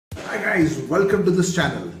Hi guys, welcome to this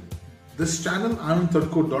channel. This channel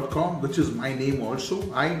anandthirdcoat.com, which is my name also.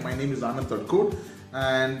 My name is Anand Third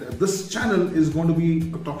and this channel is going to be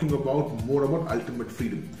talking about more about ultimate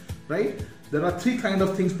freedom, right? There are three kind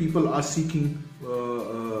of things people are seeking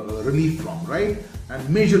relief from, right? And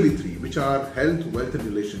majorly three, which are health, wealth and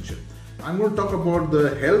relationship. I'm going to talk about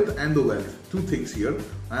the health and the wealth, two things here.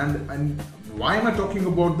 And why am I talking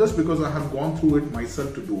about this? Because I have gone through it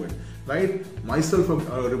myself to do it, right? Myself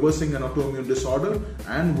reversing an autoimmune disorder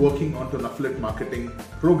and working onto an affiliate marketing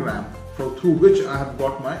program through which I have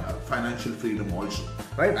got my financial freedom also,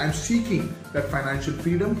 right? I'm seeking that financial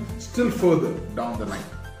freedom still further down the line.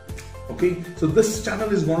 Okay, so this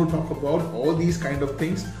channel is going to talk about all these kind of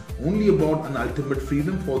things, only about an ultimate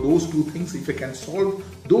freedom for those two things. If I can solve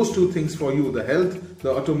those two things for you, the health,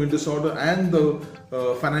 the autoimmune disorder and the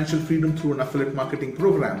financial freedom through an affiliate marketing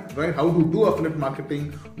program, right? How to do affiliate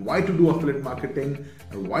marketing, why to do affiliate marketing,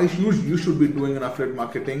 and why you should be doing an affiliate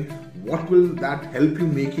marketing, what will that help you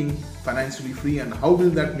making financially free and how will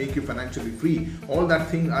that make you financially free, all that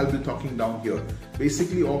thing I'll be talking down here.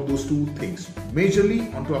 Basically all those two things,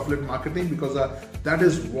 majorly onto affiliate marketing, because that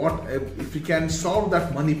is what, if you can solve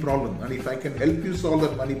that money problem and if I can help you solve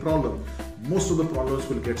that money problem, most of the problems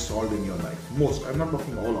will get solved in your life. Most, I'm not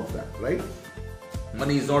talking all of that, right?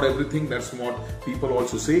 Money is not everything, that's what people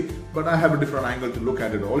also say, but I have a different angle to look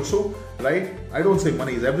at it also, right? I don't say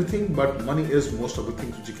money is everything, but money is most of the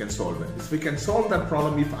things which you can solve. If we can solve that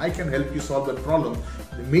problem, if I can help you solve that problem,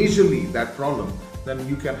 majorly that problem, then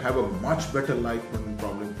you can have a much better life than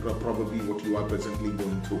probably what you are presently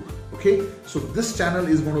going through. Okay, so this channel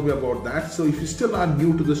is going to be about that. So if you still are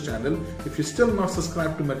new to this channel, if you're still not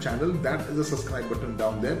subscribed to my channel, that is a subscribe button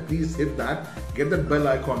down there. Please hit that, get that bell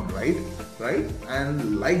icon right,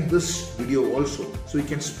 and like this video also, so you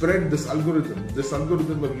can spread this algorithm. This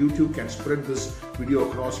algorithm of YouTube can spread this video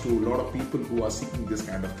across to a lot of people who are seeking this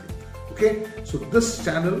kind of thing. Okay, so this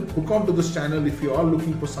channel, hook on to this channel if you are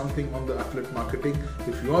looking for something on the affiliate marketing,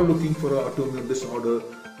 if you are looking for an autoimmune disorder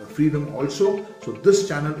freedom also, so this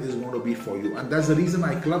channel is going to be for you, and that's the reason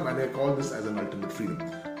I club and I call this as an ultimate freedom.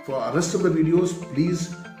 For the rest of the videos,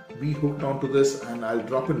 please be hooked on to this, and I'll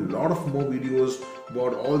drop in a lot of more videos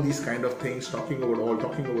about all these kind of things, talking about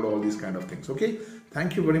all these kind of things. Okay,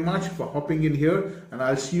 thank you very much for hopping in here, and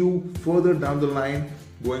I'll see you further down the line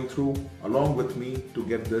going through along with me to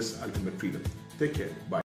get this ultimate freedom. Take care. Bye.